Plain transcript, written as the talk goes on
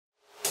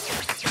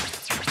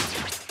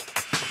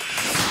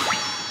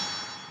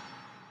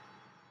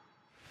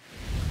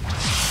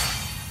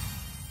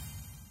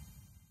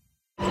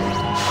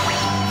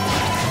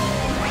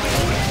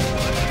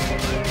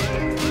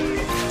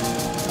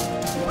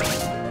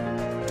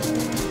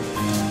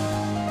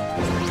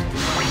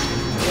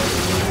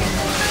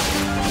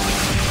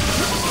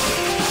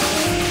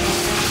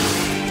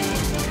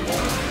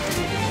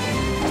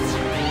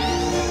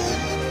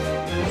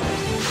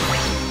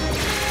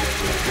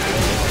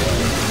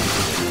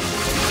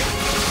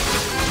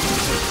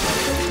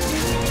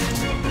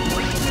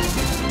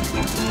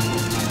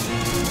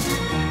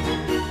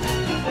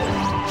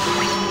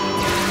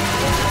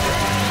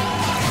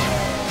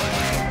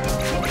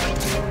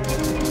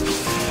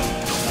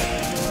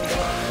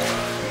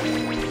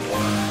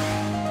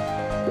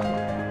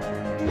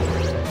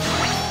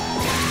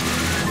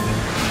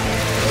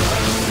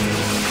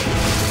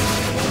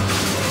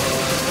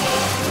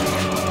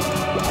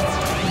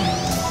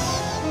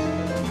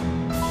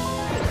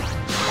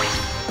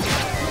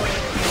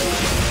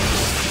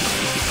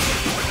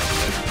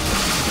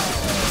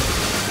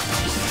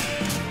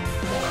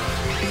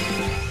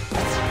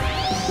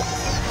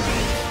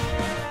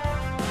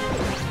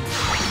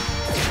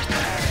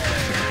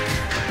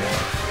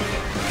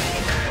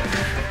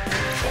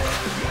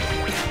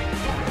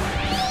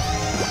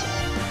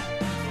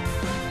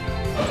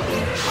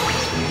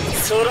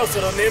ろそ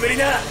ろ眠り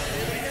な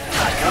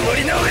高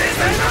森の上さ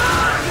ん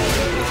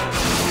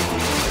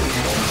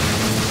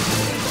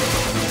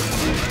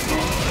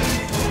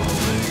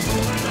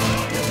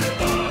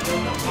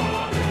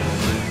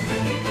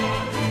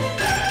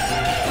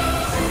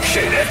ク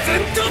レセン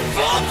ト・ボー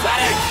パ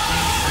レ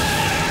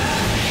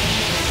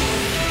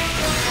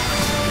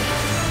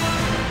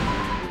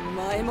お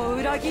前も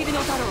裏切る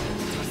のだろう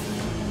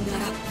な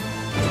ら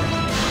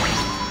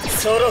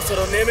そろそ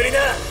ろ眠りな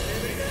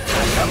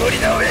高森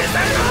の上さ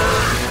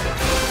ん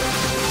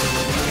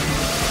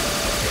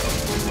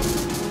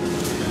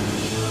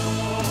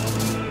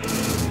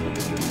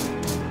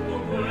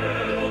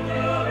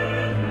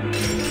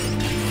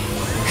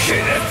ク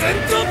レセン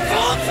ト・ボー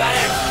パレ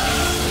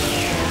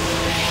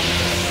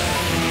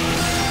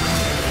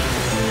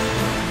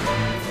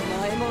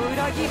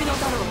裏切るのだ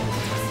ろ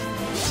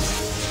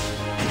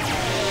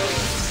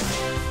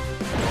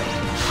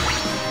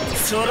う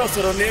そろ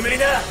そろ眠り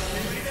な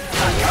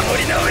高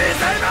森の上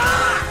さん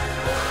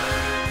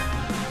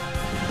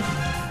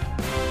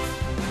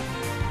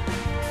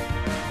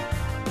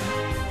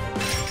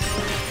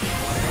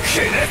ク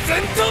レセ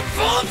ント・ボ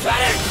ーパ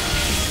レ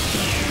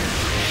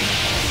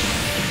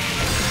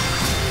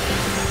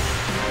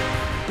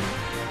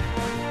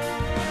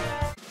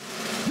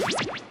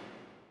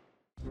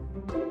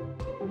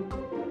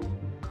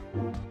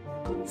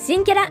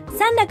新キャラ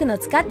サンラクの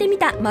使ってみ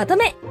たまと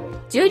め。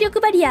重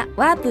力バリア、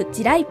ワープ、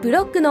地雷、ブ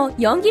ロックの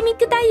4ギミッ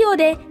ク対応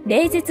で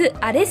黎絶、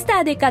アレスタ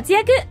ーで活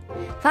躍。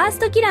ファース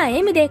トキラー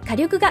M で火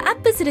力がア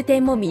ップする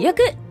点も魅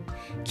力。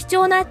貴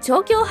重な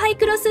超強ハイ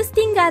クロスス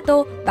ティンガー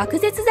と爆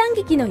絶斬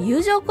撃の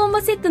友情コン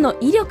ボセットの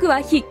威力は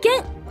必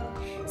見。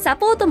サ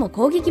ポートも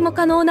攻撃も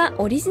可能な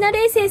オリジナル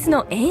SS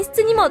の演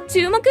出にも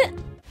注目。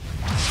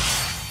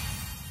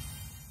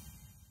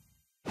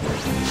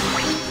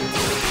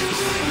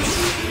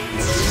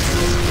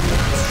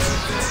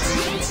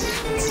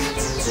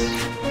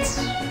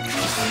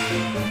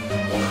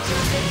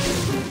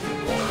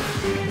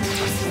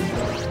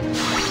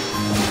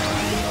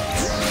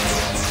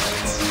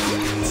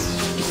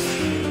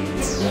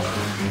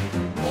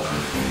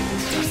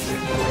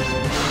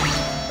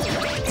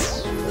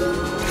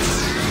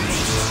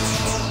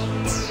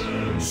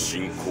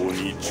信仰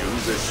に準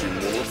ぜし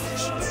者た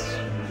ち、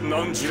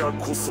何時ら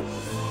こそい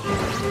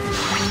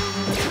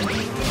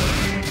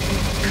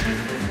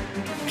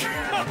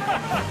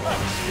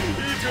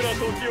くら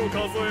時を数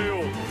え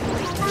よう。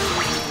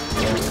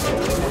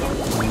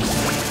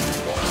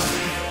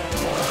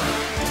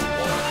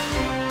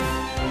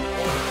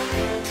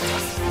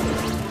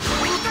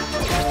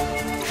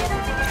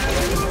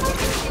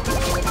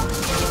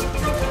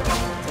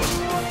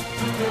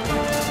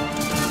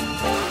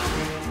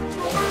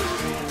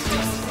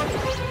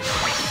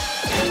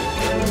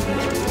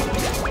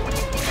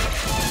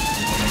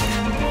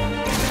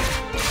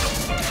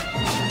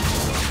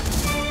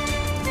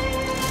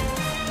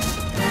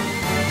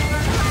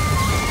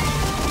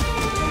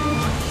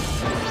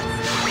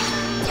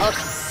赤、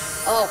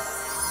青、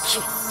黄、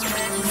三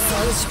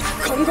色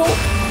混合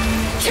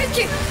決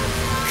起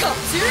過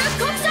重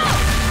黒衝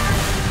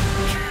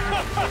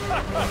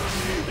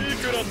い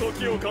くら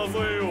時を数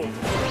えよう。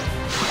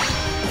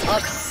赤、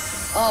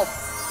青、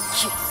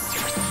黄、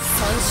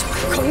三色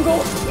混合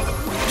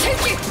決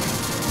起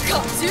過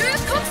重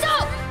黒衝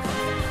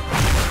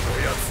こ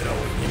やつらを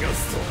逃がす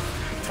と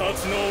た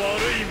ちの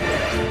悪いもの。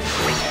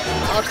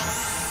赤、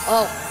青、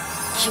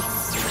黄、三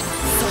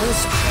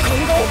色混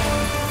合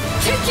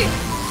決起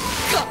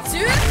過重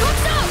黒衝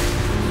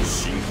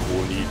信仰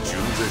に準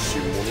ぜし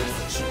者た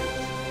ち。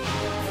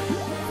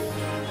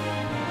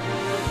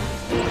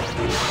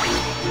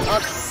赤、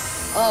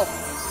青、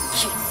黄、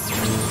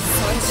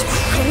三色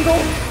混合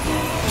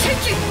決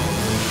起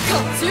過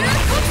重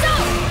黒衝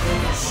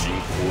信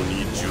仰に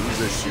準ぜ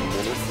し者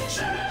たち、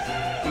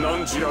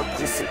何時らこ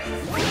そ。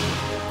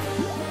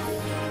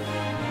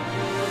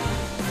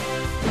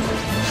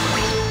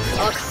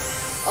赤、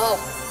青、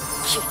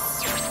黄、三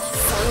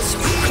色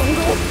混合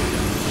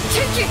決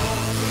起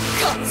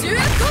過重黒衝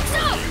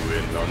ゆえ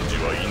汝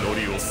は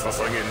祈りを捧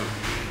げぬ。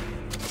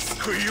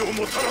救いをも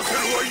たらせる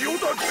は世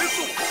だけぞ。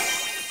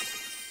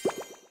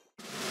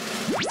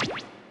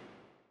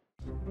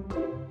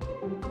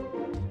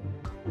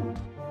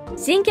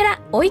新キャ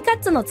ラオイカッ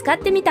ツォの使っ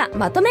てみた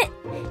まとめ。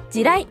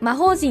地雷、魔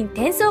法陣、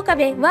転送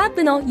壁、ワー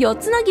プの4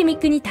つのギミ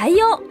ックに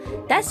対応。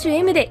ダッシュ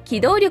M で機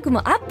動力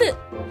もアップ。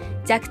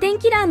弱点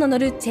キラーの乗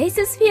るチェイ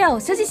ススフィアを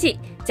所持し、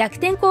弱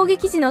点攻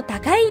撃時の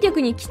高い威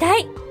力に期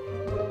待。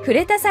触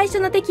れた最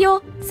初の敵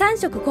を3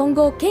色混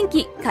合剣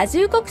気過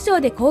重黒衝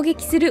で攻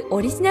撃する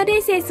オリジナル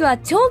SS は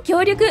超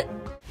強力。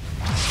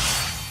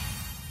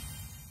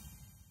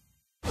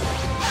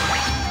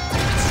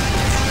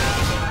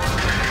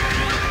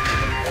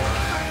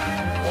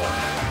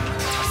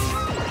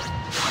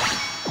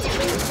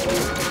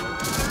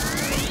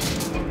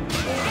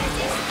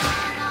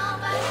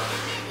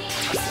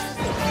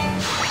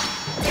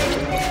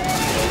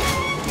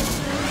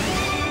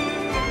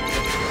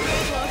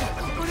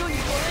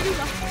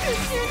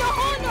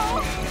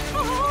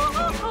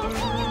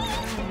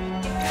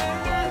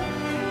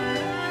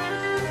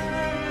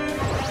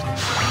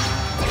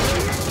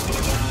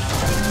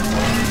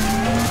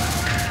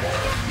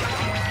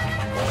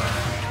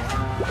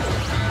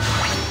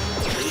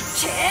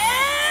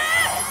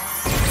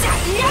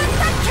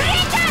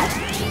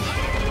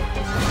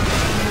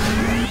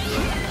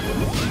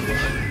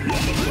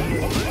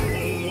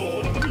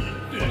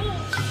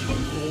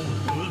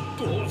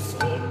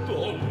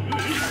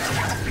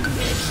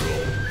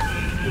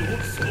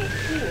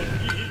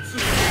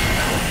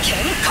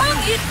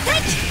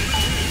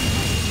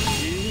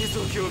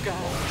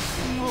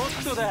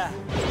ットだ。いけ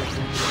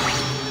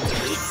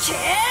ー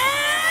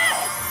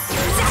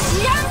ジ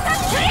ャイアント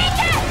クリー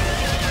ク。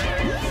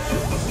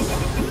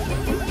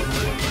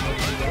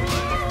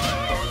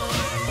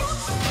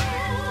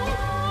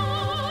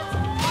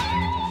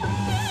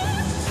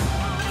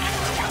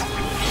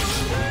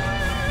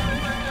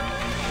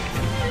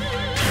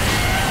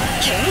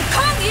健康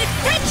一滴。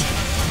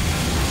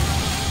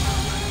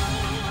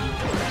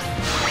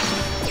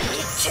い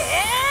けー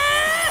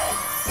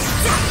ジ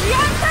ャイアン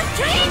ト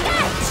クリーク。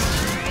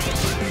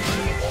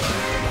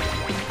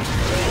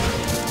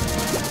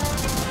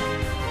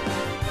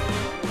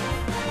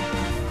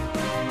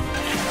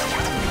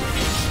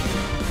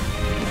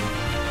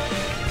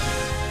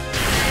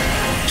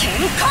健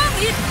康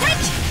一滴。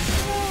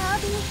ア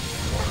ビ、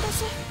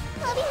私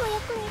アビの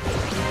役に。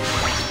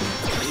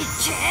いけ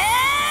ー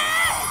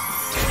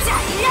ジャイ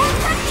アント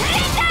クリー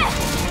ク。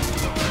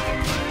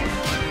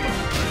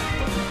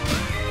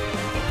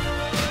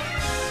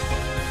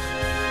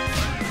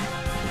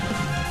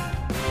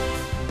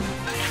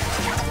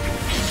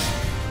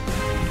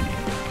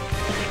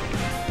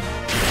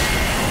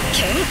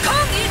健康一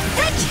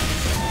滴。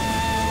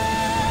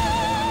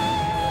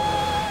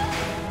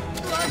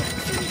我が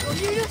罪を許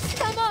し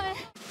たまえ。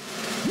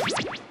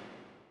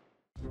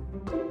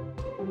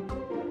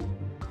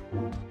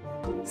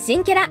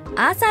新キャラ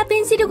アーサーペ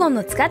ンシルゴン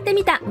の使って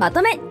みたま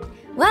とめ。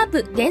ワー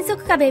プ減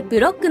速壁ブ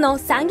ロックの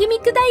3ギミ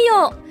ック対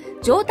応。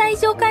状態異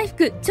常回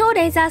復超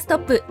レーザーストッ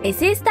プ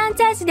SS ターン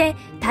チャージで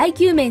耐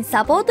久面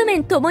サポート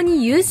面とも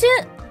に優秀。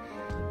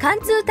貫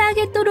通ター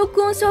ゲットロッ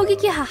クオン衝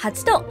撃波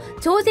8と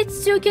超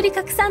絶中距離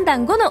拡散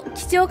弾5の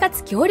貴重か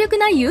つ強力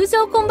な友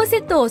情コンボセ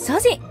ットを所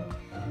持。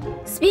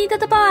スピード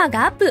とパワー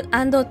がアップ&停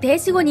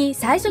止後に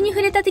最初に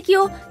触れた敵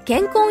を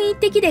健康一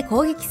滴で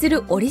攻撃す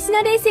るオリジ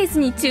ナル SS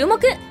に注目。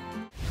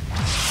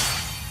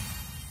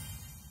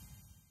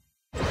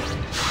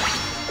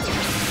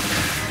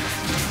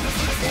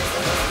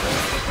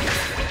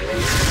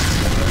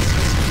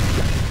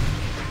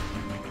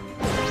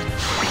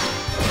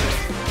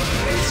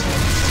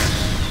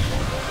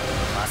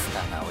マスタ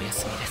ーがお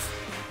休みです。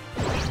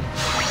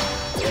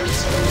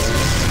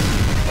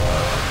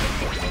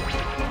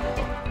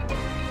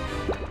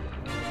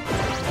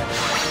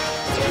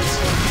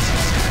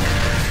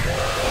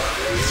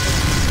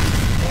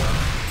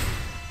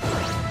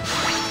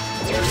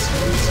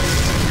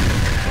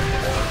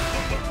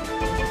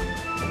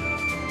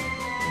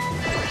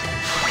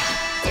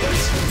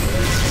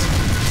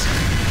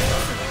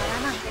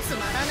つ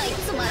まらない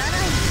つまらない。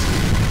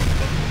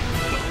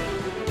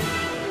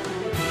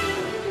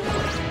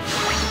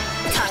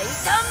タイ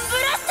タンブ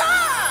ラスタ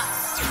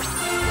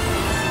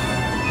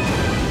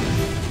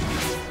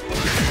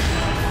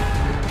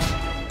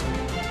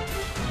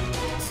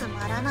つ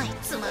まらない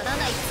つまら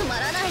ないつま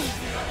らない。ー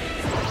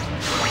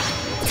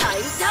タ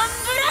イタン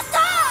ブラスタ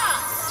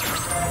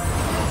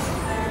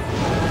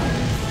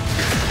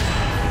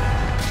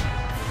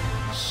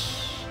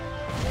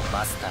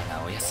マスター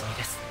がお休み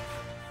です。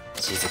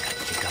静かに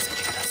聞かせ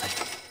てください。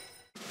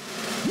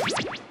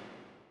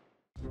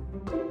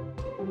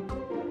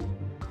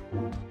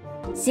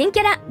新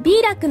キャラビ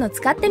ィラックの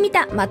使ってみ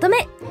たまと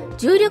め。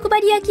重力バ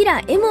リアキ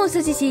ラー M を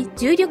所持し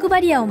重力バ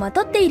リアをま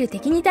とっている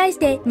敵に対し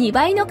て2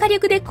倍の火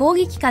力で攻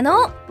撃可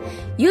能。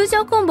友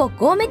情コンボ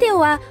5メテオ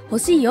は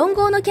星4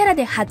号のキャラ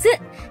で初。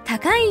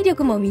高い威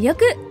力も魅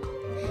力。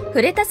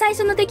触れた最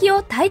初の敵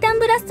をタイタン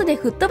ブラストで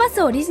吹っ飛ば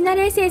すオリジナ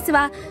ル SS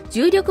は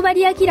重力バ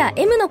リアキラ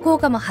ー M の効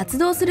果も発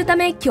動するた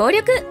め強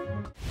力。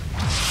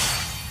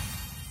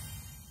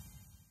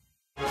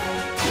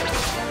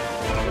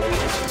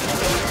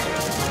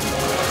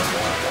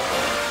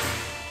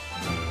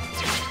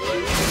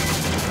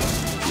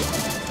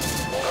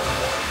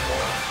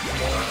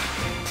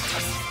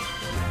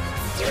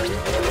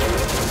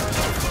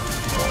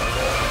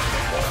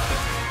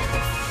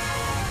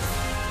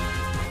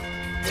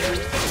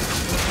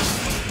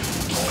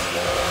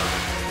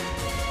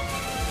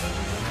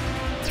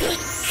でっかいの行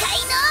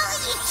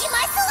きま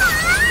すわ。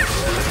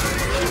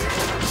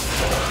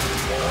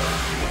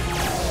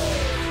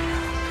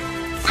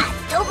アッ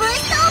トブー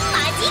スト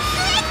マジック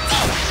エッジ。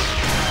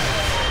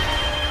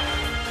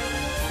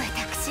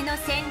私の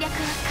戦略は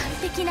完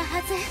璧な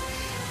はず。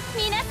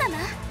皆様でっかいの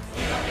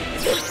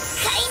行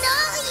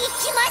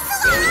きま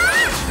すわ。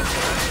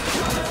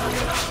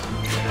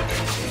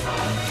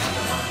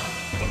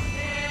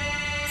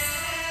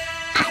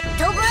アッ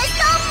トブース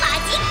トマ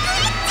ジックエ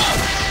ッジ。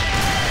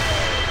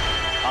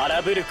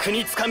荒ぶる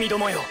国つかみど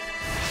もよ、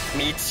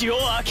道を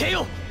開け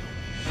よ。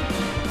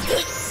でっかいの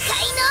行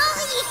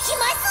き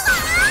ますわ。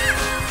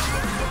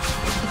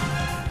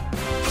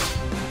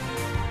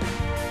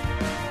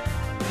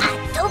アッ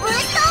トブー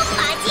スト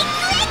マジック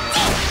エッ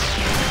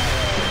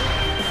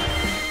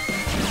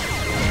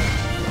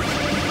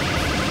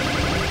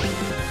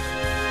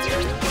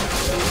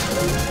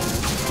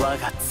ジ。我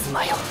が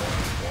妻よ、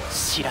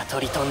白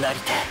鳥となり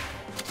て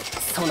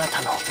そな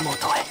たのも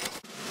とへ。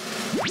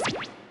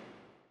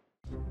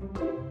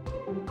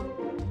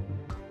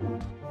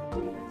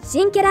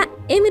新キャラ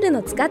エムル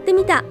の使って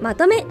みたま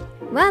とめ。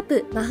ワー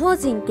プ、魔法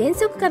陣、減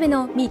速壁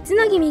の3つ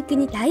のギミック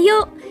に対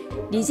応。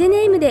リジェネ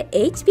ームで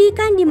HP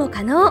管理も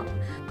可能。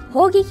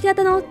砲撃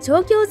型の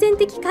超強全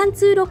敵貫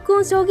通ロックオ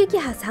ン衝撃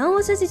波3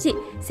を所持し、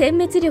殲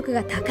滅力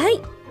が高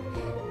い。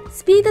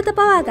スピードと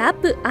パワーがアッ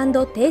プ&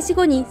停止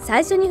後に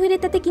最初に触れ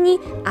た敵に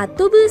アッ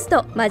トブース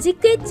ト、マジッ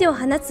クエッジを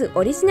放つ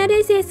オリジナル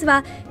SS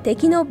は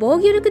敵の防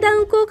御力ダ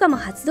ウン効果も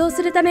発動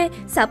するため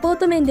サポー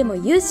ト面でも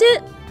優秀。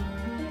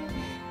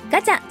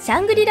ガチャシ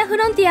ャングリラフ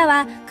ロンティア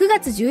は9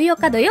月14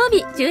日土曜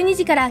日12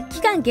時から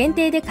期間限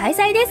定で開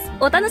催です。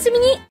お楽しみ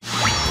に。